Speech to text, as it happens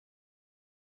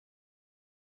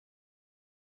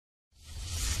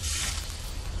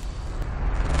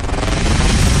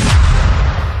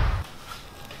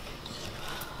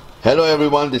Hello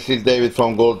everyone, this is David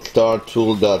from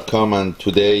goldstartool.com, and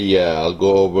today I'll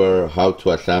go over how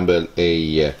to assemble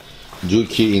a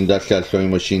Juki industrial sewing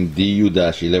machine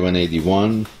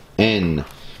DU-1181N,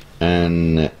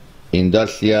 an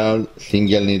industrial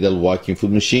single needle walking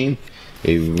foot machine,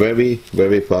 a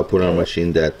very popular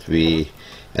machine that we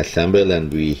assemble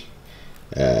and we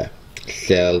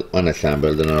sell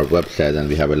unassembled on our website, and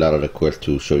we have a lot of requests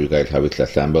to show you guys how it's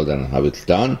assembled and how it's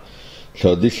done.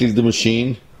 So this is the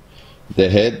machine, the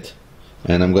head,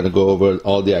 and I'm going to go over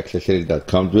all the accessories that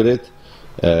comes with it.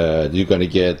 You're going to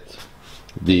get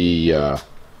the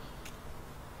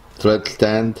thread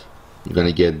stand, you're going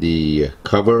to get the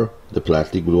cover, the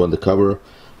plastic glue on the cover,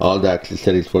 all the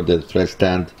accessories for the thread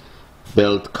stand,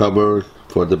 belt cover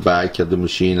for the back of the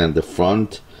machine and the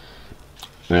front,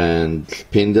 and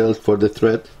spindles for the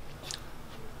thread,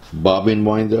 bobbin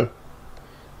winder,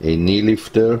 a knee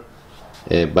lifter,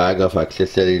 a bag of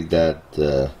accessories that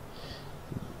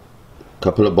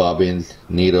couple of bobbins,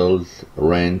 needles,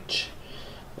 wrench.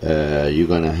 You're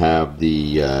gonna have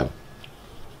the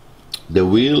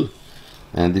wheel,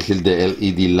 and this is the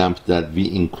LED lamp that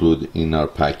we include in our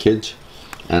package,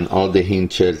 and all the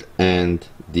hinges and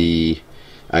the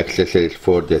accessories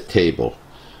for the table.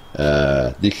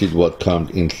 This is what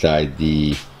comes inside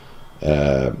the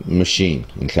machine,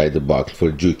 inside the box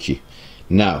for Juki.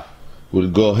 Now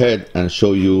we'll go ahead and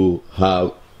show you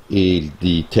how is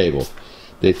the table.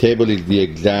 The table is the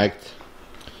exact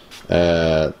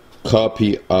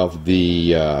copy of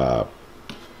the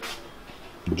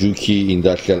Juki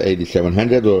Industrial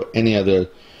 8700 or any other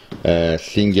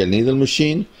single needle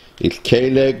machine. It's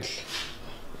K-legs.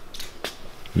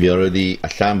 We already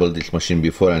assembled this machine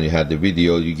before, and you had the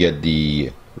video. You get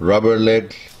the rubber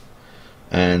legs,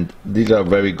 and these are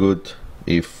very good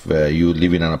if you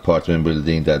live in an apartment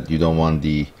building that you don't want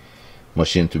the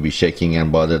machine to be shaking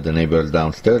and bother the neighbors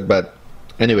downstairs. But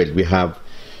anyways, we have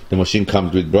the machine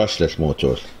comes with brushless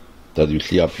motors that you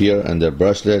see up here, and they're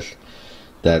brushless.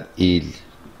 That is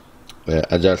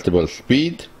adjustable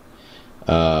speed,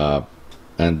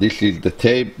 and this is the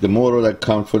tape, the motor that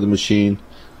comes for the machine,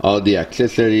 all the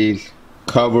accessories,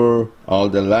 cover, all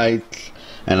the lights,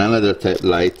 and another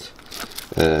light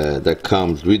that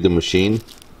comes with the machine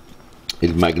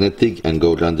is magnetic and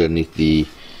goes underneath the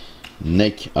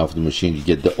neck of the machine. You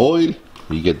get the oil,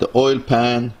 you get the oil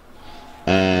pan,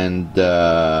 and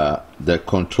the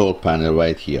control panel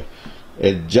right here.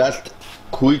 Just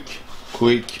quick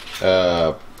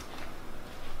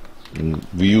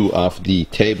view of the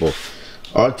table.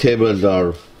 Our tables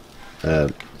are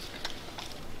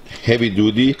heavy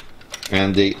duty,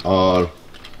 and they are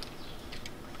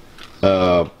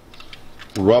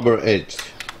rubber edged,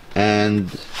 and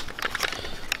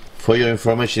for your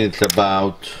information, it's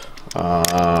about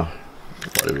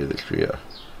whatever it is here.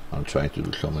 I'm trying to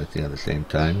do so many things at the same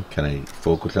time. Can I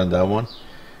focus on that one?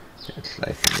 Yes,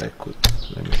 I think I could.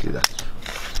 Let me see that.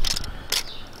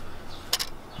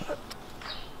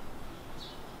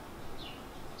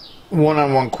 1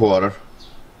 1/4,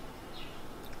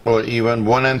 or even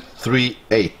 1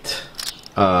 3/8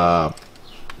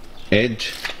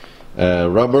 edge,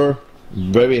 rubber,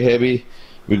 very heavy.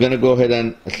 We're gonna go ahead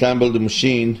and assemble the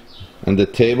machine and the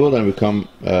table, and we come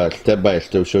step by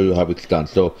step, show you how it's done.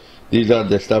 So these are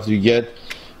the stuff you get.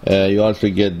 You also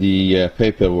get the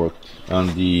paperwork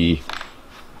on the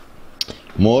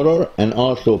motor, and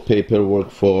also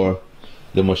paperwork for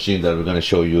the machine that we're going to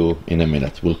show you in a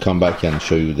minute. We'll come back and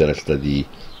show you the rest of the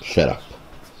setup.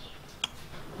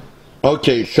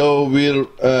 Okay, so we're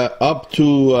up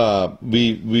to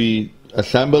we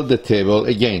assembled the table.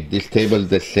 Again, this table is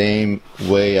the same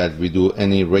way as we do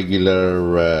any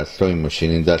regular sewing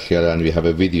machine industrial, and we have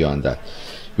a video on that.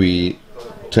 We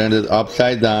turned it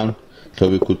upside down so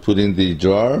we could put in the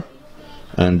drawer,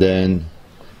 and then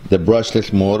the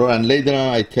brushless motor. And later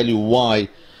on I tell you why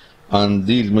on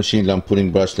these machines I'm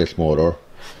putting brushless motor.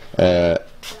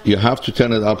 You have to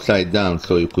turn it upside down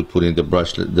so you could put in the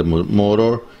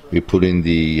motor. We put in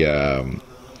the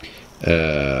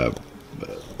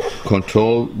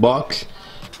control box,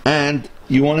 and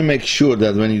you want to make sure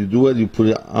that when you do it, you put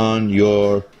it on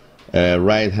your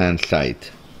right hand side,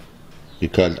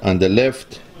 because on the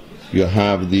left you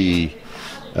have the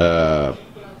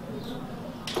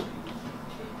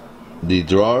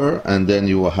drawer, and then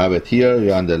you will have it here.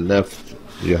 You're on the left,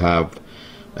 you have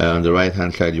on the right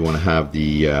hand side, you want to have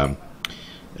the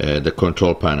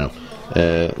control panel.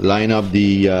 Line up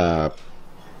the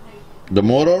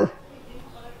motor,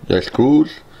 the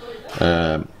screws,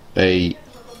 a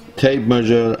tape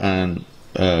measure, and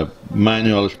a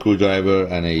manual screwdriver,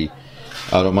 and a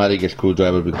automatic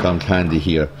screwdriver becomes handy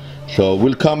here. So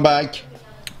we'll come back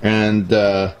and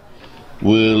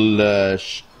we'll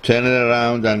turn it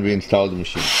around and we install the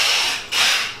machine.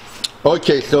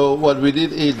 Okay, so what we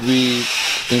did is we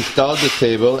installed the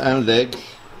table and legs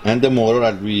and the motor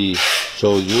as we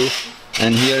showed you,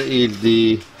 and here is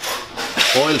the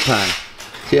oil pan.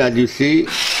 See, as you see,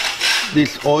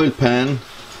 this oil pan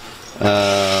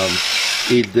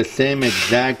is the same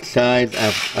exact size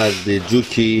as the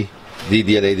Juki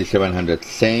DU-1181N,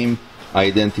 same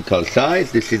identical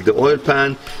size. This is the oil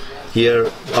pan.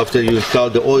 Here, after you install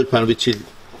the oil pan, which is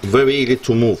very easy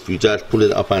to move, you just pull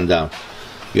it up and down.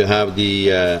 You have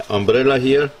the umbrella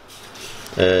here.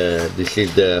 This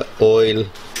is the oil.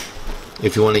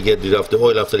 If you want to get rid of the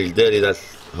oil after it's dirty, that's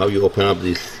how you open up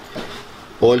this.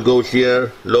 Oil goes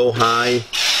here, low, high,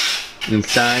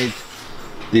 inside.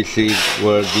 This is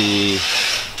where the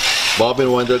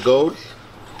bobbin winder goes.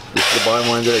 This is the bobbin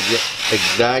winder,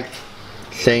 exact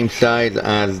same size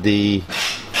as the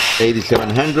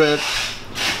 8700.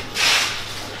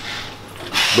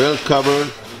 Belt cover,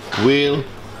 wheel,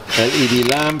 LED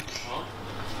lamp,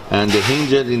 and the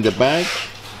hinges in the back.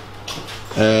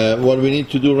 What we need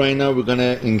to do right now, we're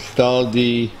gonna install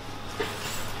the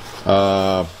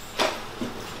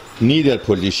needle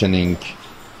positioning,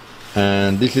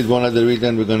 and this is one of the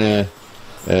reasons we're gonna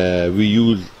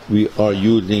we are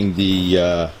using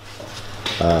the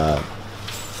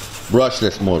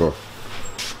brushless motor.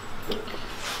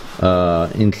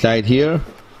 Inside here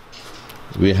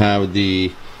we have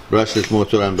the brushless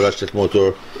motor, and brushless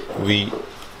motor we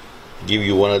give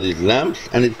you one of these lamps,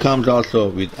 and it comes also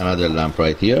with another lamp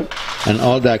right here, and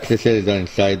all the accessories are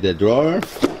inside the drawer.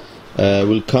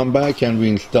 We'll come back and we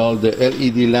install the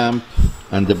LED lamp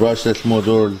and the brushless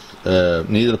motor's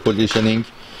needle positioning.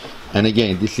 And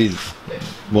again, this is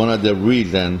one of the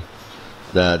reasons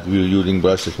that we're using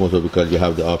brushless motor, because you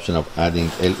have the option of adding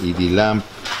LED lamp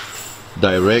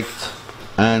direct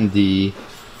and the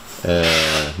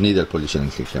needle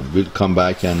positioning system. We'll come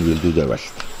back and we'll do the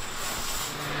rest.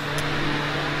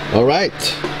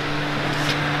 Alright,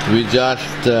 we just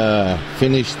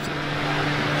finished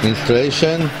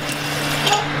installation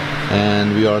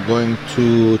and we are going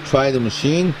to try the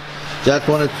machine. Just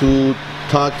wanted to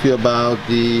talk to you about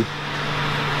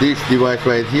this device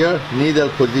right here, needle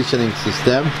positioning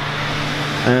system,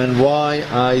 and why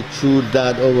I choose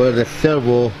that over the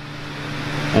servo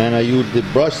and I use the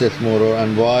brushless motor,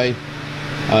 and why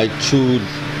I choose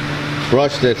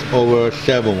brushless over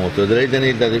servo motor. The reason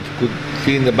is that, if you could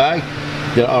see in the back,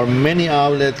 there are many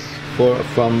outlets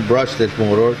from brushless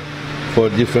motors for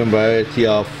different variety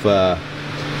of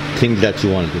things that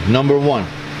you want to do. Number one,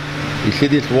 you see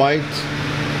this white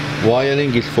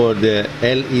wiring is for the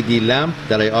LED lamp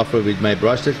that I offer with my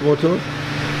brushless motor,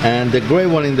 and the gray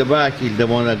one in the back is the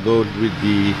one that goes with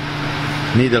the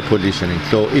needle positioning.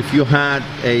 So if you had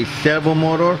a servo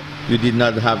motor, you did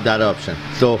not have that option.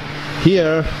 So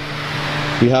here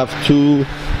we have two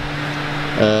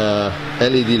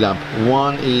LED lamp.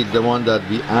 One is the one that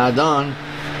we add on,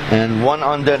 and one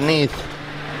underneath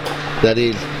that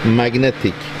is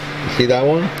magnetic. You see that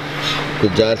one?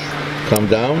 Could just come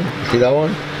down. You see that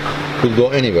one? Could go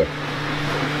anywhere.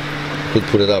 Could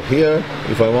put it up here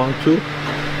if I want to.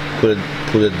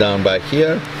 Put it down back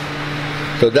here.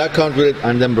 So that comes with it,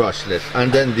 and then brushless,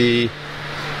 and then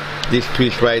this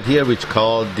twist right here, which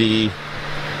called the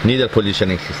needle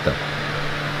positioning system.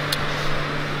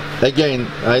 Again,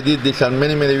 I did this on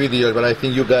many videos, but I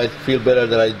think you guys feel better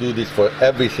that I do this for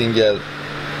every single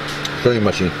sewing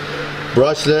machine.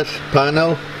 Brushless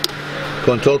panel,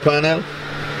 control panel.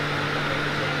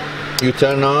 You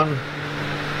turn on.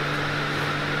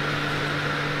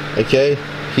 Okay,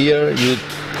 here you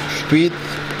speed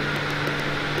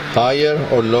higher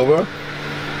or lower,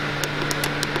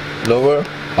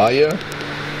 higher,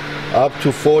 up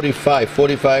to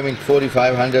 45 means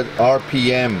 4500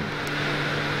 RPM.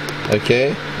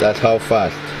 Okay, that's how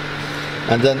fast.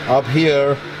 And then up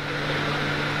here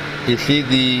you see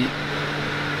the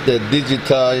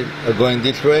digital going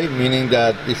this way, meaning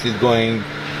that this is going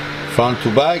front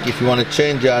to back. If you want to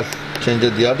change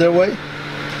it the other way,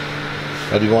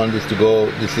 but you want this to go,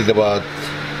 this is about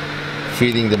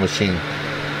feeding the machine.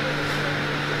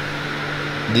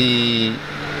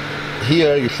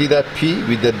 Here you see that P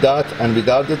with the dot and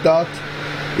without the dot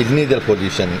is needle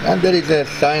positioning, and there is a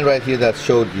sign right here that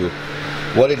showed you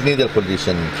what is needle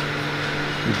positioning.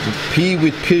 P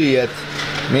with period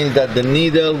means that the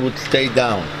needle would stay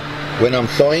down when I'm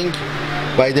sewing.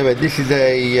 By the way, this is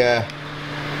a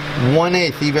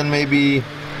 1/8, even maybe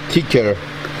thicker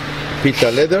piece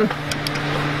of leather.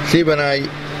 See, when I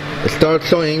start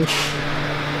sewing,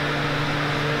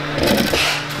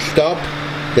 stop,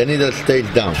 the needle stays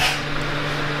down.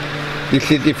 This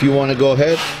is if you want to go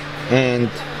ahead and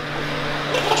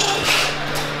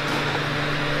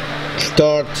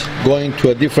start going to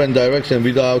a different direction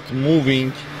without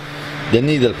moving the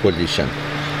needle position.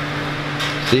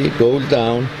 See, it goes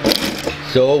down.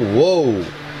 So, whoa!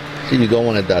 See, you don't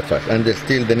want it that fast, and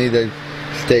still the needle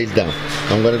stays down.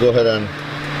 I'm gonna go ahead and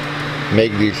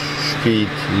make this speed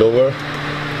lower.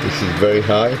 This is very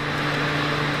high.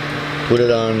 Put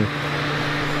it on.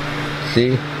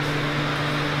 See?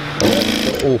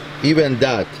 Oh, even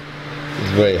that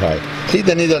is very high. See,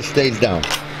 the needle stays down.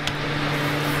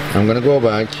 I'm gonna go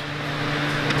back.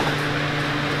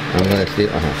 I'm gonna see.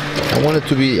 I want it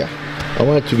to be. I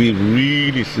want it to be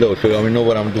really slow, so I know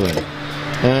what I'm doing.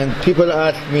 And people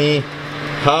ask me,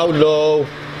 how low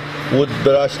would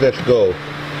brushless go?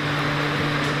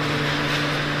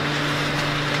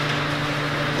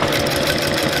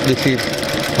 This is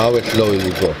how slow it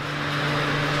will go.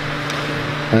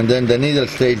 And then the needle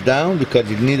stays down because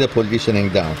it needs a positioning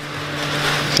down.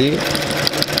 See?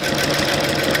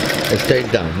 It stays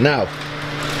down. Now,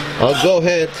 I'll go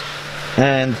ahead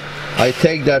and I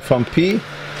take that from P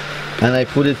and I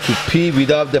put it to P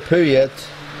without the period.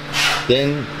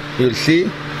 Then you'll see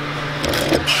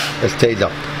it stays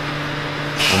up.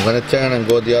 I'm going to turn and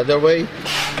go the other way.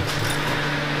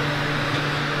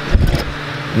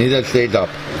 Needle stays up.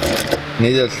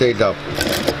 Needle stays up.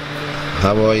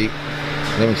 How do I...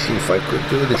 Let me see if I could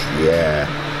do this. Yeah.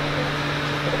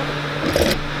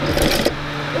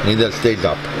 Needle stays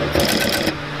up.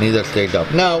 Needle stays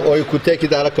up. Now, or you could take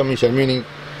it out of commission, meaning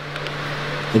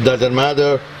it doesn't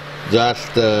matter.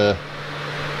 Just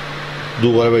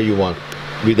do whatever you want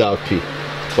without P.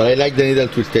 But I like the needle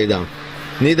to stay down.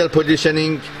 Needle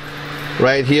positioning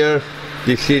right here.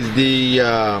 This is the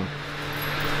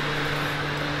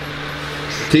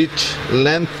stitch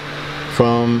length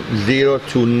from 0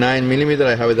 to 9 millimeter.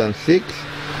 I have it on 6.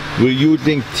 We're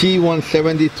using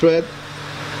T170 thread.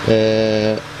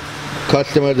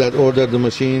 Customer that ordered the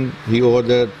machine, he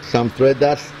ordered some thread.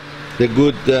 That's the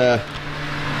good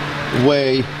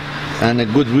way and a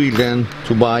good reason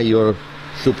to buy your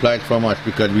supplies from us,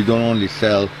 because we don't only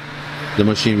sell the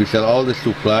machine, we sell all the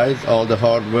supplies, all the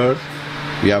hardware.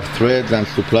 We have threads and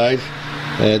supplies.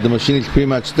 The machine is pretty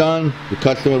much done. The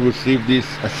customer received this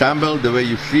assembled the way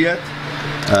you see it.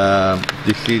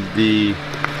 This is the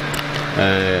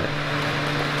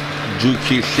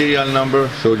Juki serial number,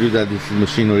 shows you that this is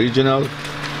machine original.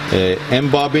 M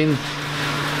bobbin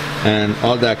and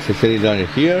all the accessories are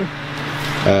here.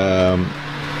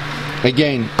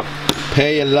 Again,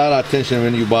 pay a lot of attention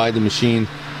when you buy the machine.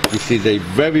 This is a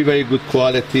very, very good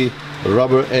quality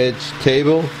rubber edge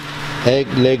table. Egg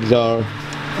legs are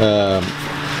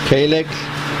K-legs,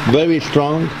 very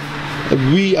strong.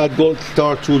 We at Gold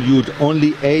Star Tool use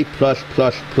only A+++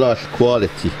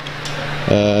 quality,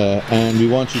 and we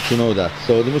want you to know that.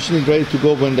 So the machine is ready to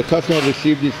go. When the customer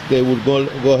receives this, they will go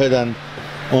ahead and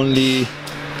only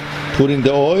put in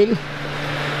the oil,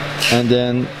 and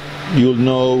then you'll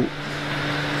know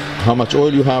how much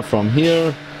oil you have from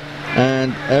here,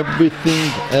 and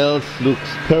everything else looks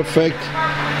perfect,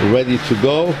 ready to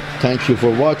go. Thank you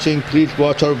for watching. Please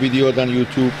watch our videos on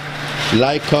YouTube,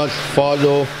 like us,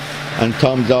 follow, and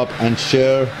thumbs up, and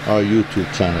share our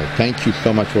YouTube channel. Thank you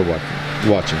so much for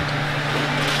watching.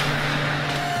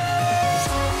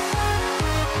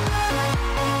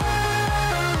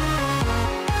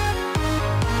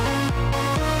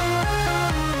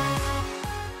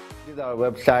 Visit our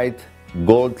website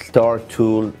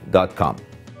goldstartool.com.